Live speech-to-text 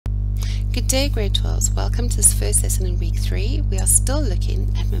Good day, grade 12s. Welcome to this first lesson in week 3. We are still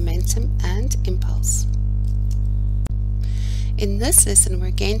looking at momentum and impulse. In this lesson,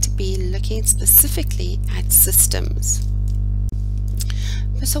 we're going to be looking specifically at systems.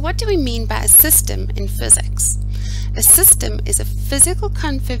 So what do we mean by a system in physics? A system is a physical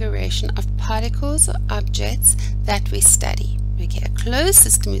configuration of particles or objects that we study. Okay, a closed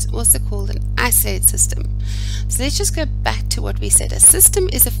system is also called an isolated system. So let's just go back to what we said. A system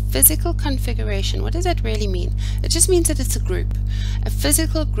is a physical configuration. What does that really mean? It just means that it's a group, a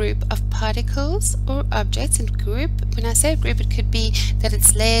physical group of particles or objects. And group, when I say a group, it could be that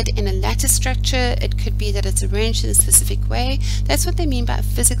it's layered in a lattice structure. It could be that it's arranged in a specific way. That's what they mean by a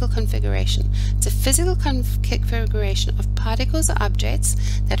physical configuration. It's a physical configuration of particles or objects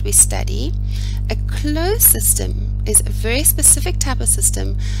that we study. A closed system is a very specific type of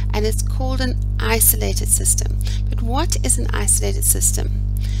system, and it's called an isolated system. But what is an isolated system?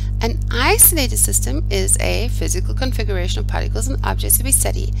 An isolated system is a physical configuration of particles and objects that we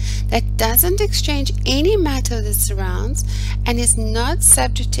study that doesn't exchange any matter that surrounds and is not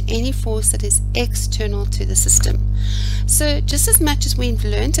subject to any force that is external to the system. So just as much as we've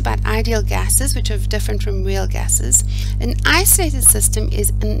learned about ideal gases, which are different from real gases, an isolated system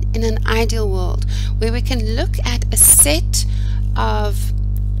is in an ideal world where we can look at a set of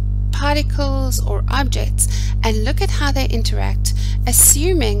particles or objects and look at how they interact,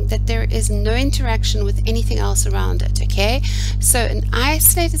 assuming that there is no interaction with anything else around it. Okay, so an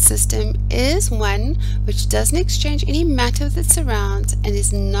isolated system is one which doesn't exchange any matter that surrounds and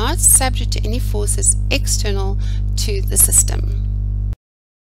is not subject to any forces external to the system.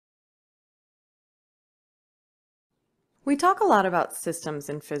 We talk a lot about systems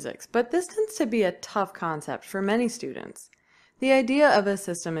in physics, but this tends to be a tough concept for many students. The idea of a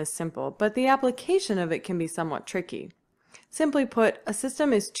system is simple, but the application of it can be somewhat tricky. Simply put, a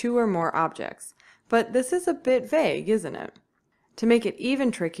system is two or more objects, but this is a bit vague, isn't it? To make it even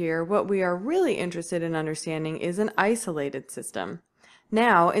trickier, what we are really interested in understanding is an isolated system.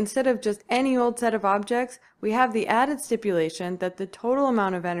 Now, instead of just any old set of objects, we have the added stipulation that the total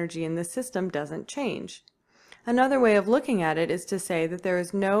amount of energy in the system doesn't change. Another way of looking at it is to say that there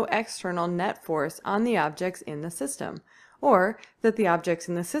is no external net force on the objects in the system, or that the objects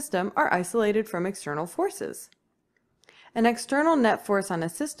in the system are isolated from external forces. An external net force on a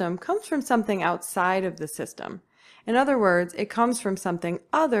system comes from something outside of the system. In other words, it comes from something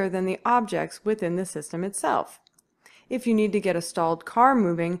other than the objects within the system itself. If you need to get a stalled car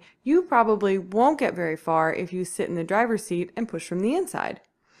moving, you probably won't get very far if you sit in the driver's seat and push from the inside.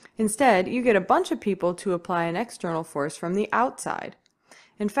 Instead, you get a bunch of people to apply an external force from the outside.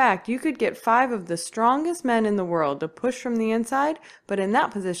 In fact, you could get 5 of the strongest men in the world to push from the inside, but in that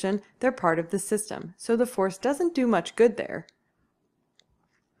position, they're part of the system, so the force doesn't do much good there.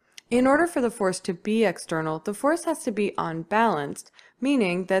 In order for the force to be external, the force has to be unbalanced,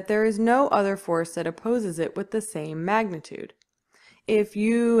 meaning that there is no other force that opposes it with the same magnitude. If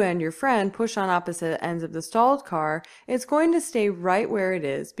you and your friend push on opposite ends of the stalled car, it's going to stay right where it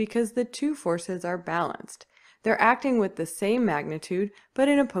is because the two forces are balanced. They're acting with the same magnitude, but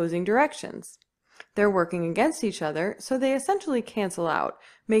in opposing directions. They're working against each other, so they essentially cancel out,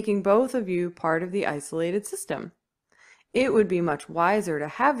 making both of you part of the isolated system. It would be much wiser to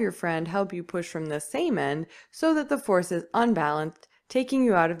have your friend help you push from the same end so that the force is unbalanced, taking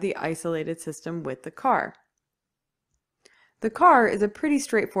you out of the isolated system with the car. The car is a pretty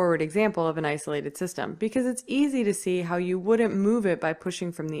straightforward example of an isolated system because it's easy to see how you wouldn't move it by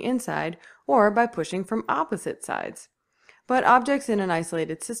pushing from the inside or by pushing from opposite sides. But objects in an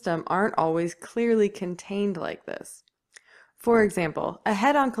isolated system aren't always clearly contained like this. For example, a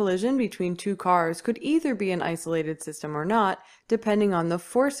head-on collision between two cars could either be an isolated system or not, depending on the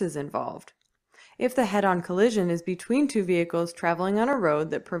forces involved. If the head-on collision is between two vehicles traveling on a road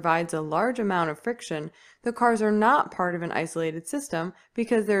that provides a large amount of friction, the cars are not part of an isolated system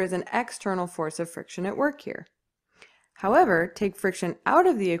because there is an external force of friction at work here. However, take friction out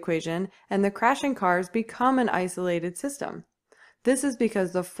of the equation and the crashing cars become an isolated system. This is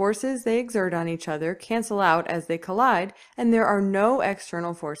because the forces they exert on each other cancel out as they collide and there are no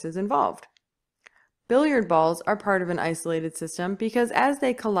external forces involved. Billiard balls are part of an isolated system because as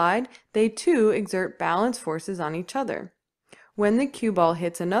they collide, they too exert balance forces on each other. When the cue ball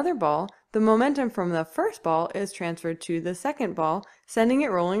hits another ball, the momentum from the first ball is transferred to the second ball, sending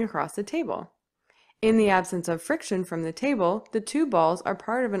it rolling across the table. In the absence of friction from the table, the two balls are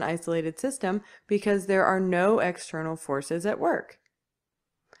part of an isolated system because there are no external forces at work.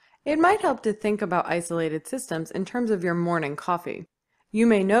 It might help to think about isolated systems in terms of your morning coffee. You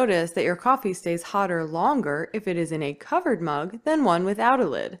may notice that your coffee stays hotter longer if it is in a covered mug than one without a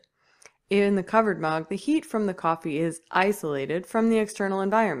lid. In the covered mug, the heat from the coffee is isolated from the external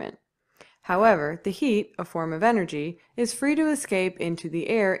environment. However, the heat, a form of energy, is free to escape into the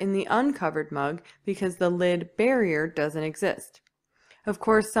air in the uncovered mug because the lid barrier doesn't exist. Of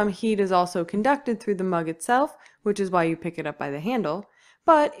course, some heat is also conducted through the mug itself, which is why you pick it up by the handle.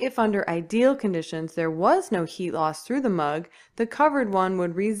 But if under ideal conditions there was no heat loss through the mug, the covered one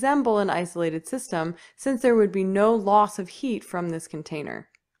would resemble an isolated system since there would be no loss of heat from this container.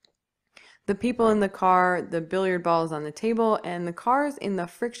 The people in the car, the billiard balls on the table, and the cars in the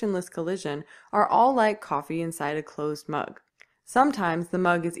frictionless collision are all like coffee inside a closed mug. Sometimes the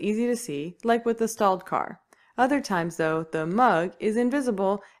mug is easy to see, like with the stalled car. Other times, though, the mug is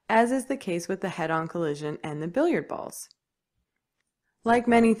invisible, as is the case with the head-on collision and the billiard balls. Like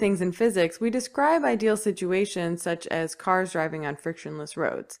many things in physics, we describe ideal situations such as cars driving on frictionless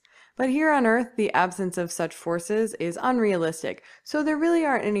roads. But here on Earth, the absence of such forces is unrealistic, so there really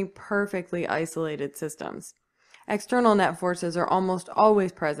aren't any perfectly isolated systems. External net forces are almost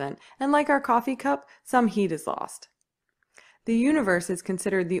always present, and like our coffee cup, some heat is lost. The universe is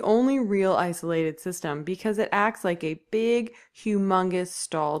considered the only real isolated system because it acts like a big, humongous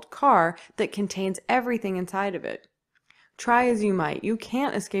stalled car that contains everything inside of it. Try as you might, you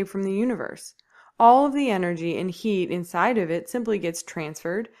can't escape from the universe. All of the energy and heat inside of it simply gets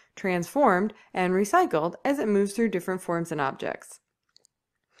transferred, transformed, and recycled as it moves through different forms and objects.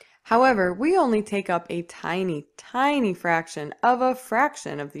 However, we only take up a tiny, tiny fraction of a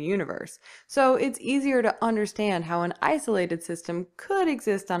fraction of the universe, so it's easier to understand how an isolated system could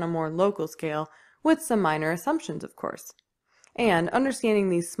exist on a more local scale, with some minor assumptions, of course. And understanding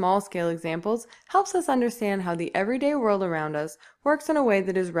these small-scale examples helps us understand how the everyday world around us works in a way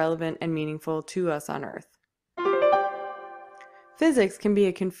that is relevant and meaningful to us on Earth. Physics can be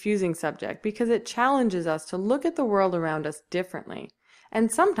a confusing subject because it challenges us to look at the world around us differently.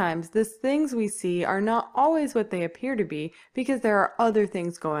 And sometimes the things we see are not always what they appear to be because there are other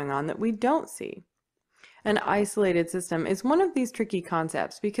things going on that we don't see. An isolated system is one of these tricky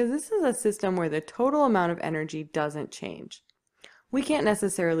concepts because this is a system where the total amount of energy doesn't change. We can't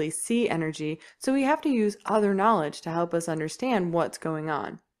necessarily see energy, so we have to use other knowledge to help us understand what's going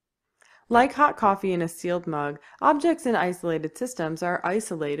on. Like hot coffee in a sealed mug, objects in isolated systems are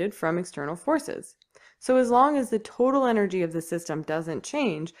isolated from external forces. So as long as the total energy of the system doesn't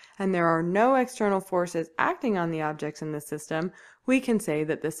change and there are no external forces acting on the objects in the system, we can say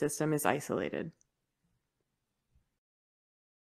that the system is isolated.